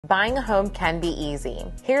Buying a home can be easy.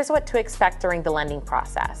 Here's what to expect during the lending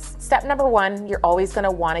process. Step number one, you're always going to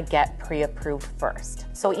want to get pre-approved first.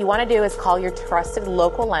 So what you want to do is call your trusted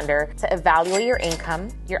local lender to evaluate your income,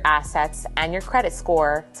 your assets, and your credit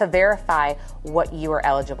score to verify what you are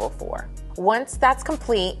eligible for. Once that's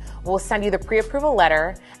complete, we'll send you the pre-approval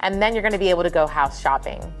letter, and then you're going to be able to go house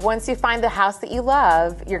shopping. Once you find the house that you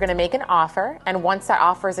love, you're going to make an offer, and once that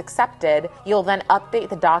offer is accepted, you'll then update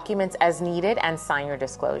the documents as needed and sign your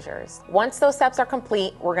disclosures. Once those steps are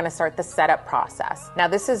complete, we're going to start the setup process. Now,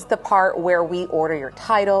 this is the part where we order your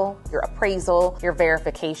title, your appraisal, your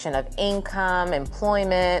verification of income,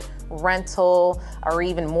 employment, rental, or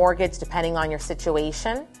even mortgage, depending on your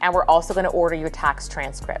situation. And we're also going to order your tax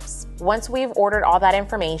transcripts. Once we've ordered all that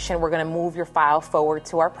information, we're going to move your file forward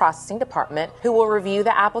to our processing department, who will review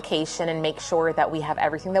the application and make sure that we have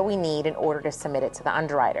everything that we need in order to submit it to the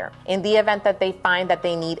underwriter. In the event that they find that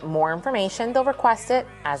they need more information, they'll request it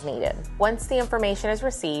as needed. Once the information is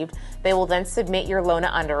received, they will then submit your loan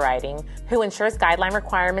to underwriting, who ensures guideline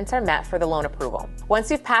requirements are met for the loan approval. Once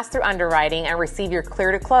you've passed through underwriting and received your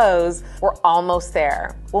clear to close, we're almost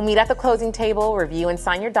there. We'll meet at the closing table, review and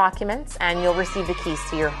sign your documents, and you'll receive the keys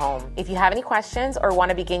to your home. If you have any questions or want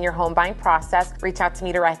to begin your home buying process, reach out to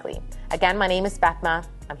me directly. Again, my name is Bethma.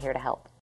 I'm here to help.